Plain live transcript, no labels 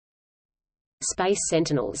Space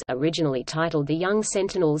Sentinels, originally titled The Young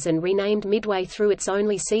Sentinels and renamed midway through its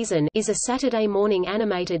only season, is a Saturday morning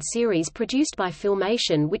animated series produced by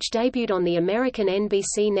Filmation which debuted on the American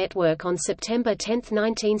NBC network on September 10,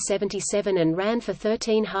 1977 and ran for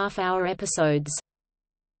 13 half-hour episodes.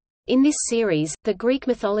 In this series, the Greek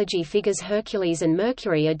mythology figures Hercules and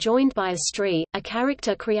Mercury are joined by Astri, a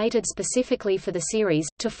character created specifically for the series,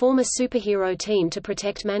 to form a superhero team to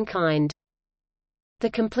protect mankind. The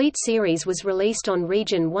complete series was released on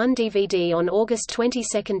Region 1 DVD on August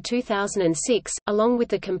 22, 2006, along with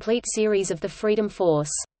the complete series of the Freedom Force.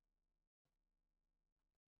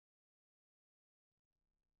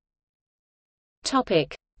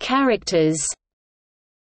 Topic: Characters.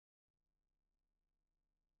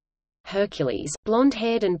 Hercules,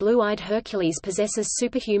 blonde-haired and blue-eyed Hercules possesses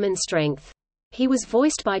superhuman strength. He was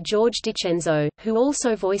voiced by George DiCenzo, who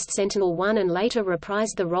also voiced Sentinel 1 and later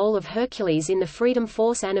reprised the role of Hercules in the Freedom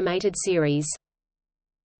Force animated series.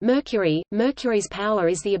 Mercury's power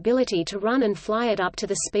is the ability to run and fly at up to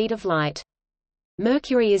the speed of light.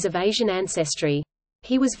 Mercury is of Asian ancestry.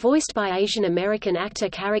 He was voiced by Asian-American actor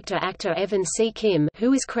Evan C. Kim,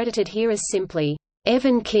 who is credited here as simply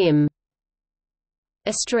Evan Kim.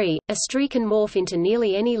 Astri can morph into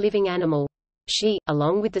nearly any living animal. She,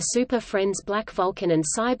 along with the Super Friends Black Vulcan and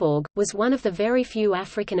Cyborg, was one of the very few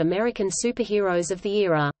African-American superheroes of the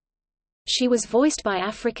era. She was voiced by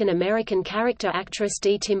African-American actress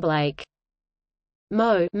Dee Timberlake.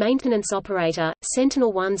 Mo, maintenance operator,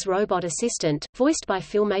 Sentinel 1's robot assistant, voiced by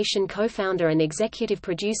Filmation co-founder and executive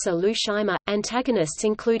producer Lou Scheimer. Antagonists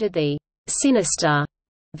included the sinister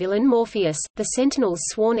villain Morpheus, the Sentinels'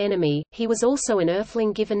 sworn enemy. He was also an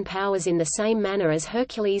Earthling given powers in the same manner as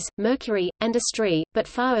Hercules, Mercury, and Astri, but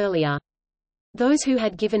far earlier. Those who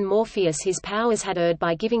had given Morpheus his powers had erred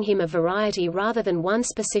by giving him a variety rather than one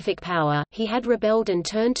specific power. He had rebelled and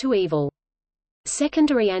turned to evil.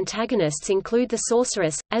 Secondary antagonists include the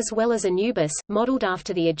Sorceress, as well as Anubis, modeled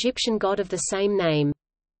after the Egyptian god of the same name.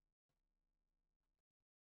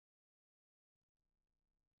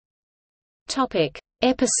 Topic: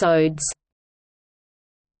 Episodes.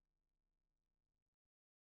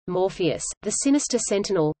 Morpheus, the Sinister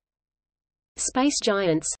Sentinel. Space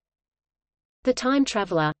Giants. The Time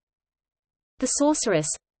Traveler. The Sorceress.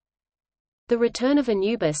 The Return of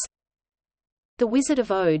Anubis. The Wizard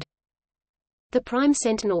of Ode. The Prime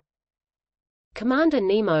Sentinel. Commander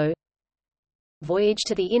Nemo. Voyage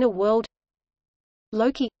to the Inner World.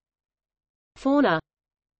 Loki. Fauna.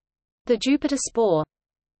 The Jupiter Spore.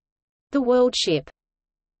 The World Ship.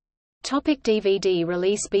 Topic: DVD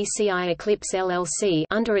release. BCI Eclipse LLC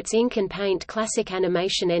under its Ink and Paint Classic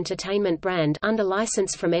Animation Entertainment brand under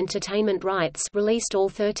license from Entertainment Rights released all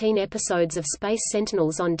 13 episodes of Space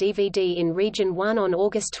Sentinels on DVD in Region 1 on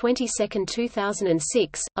August 22,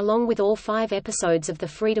 2006, along with all 5 episodes of The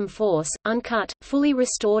Freedom Force, uncut, fully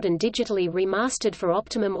restored and digitally remastered for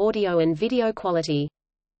optimum audio and video quality.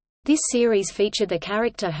 This series featured the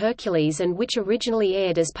character Hercules and which originally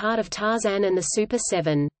aired as part of Tarzan and the Super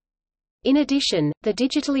 7. In addition, the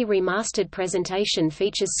digitally remastered presentation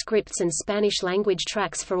features scripts and Spanish-language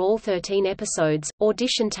tracks for all 13 episodes,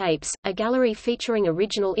 audition tapes, a gallery featuring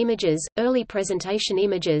original images, early presentation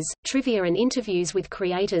images, trivia and interviews with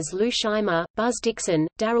creators Lou Scheimer, Buzz Dixon,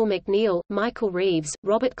 Daryl McNeil, Michael Reeves,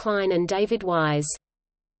 Robert Klein and David Wise.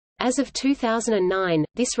 As of 2009,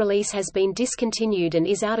 this release has been discontinued and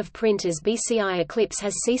is out of print as BCI Eclipse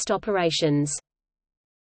has ceased operations.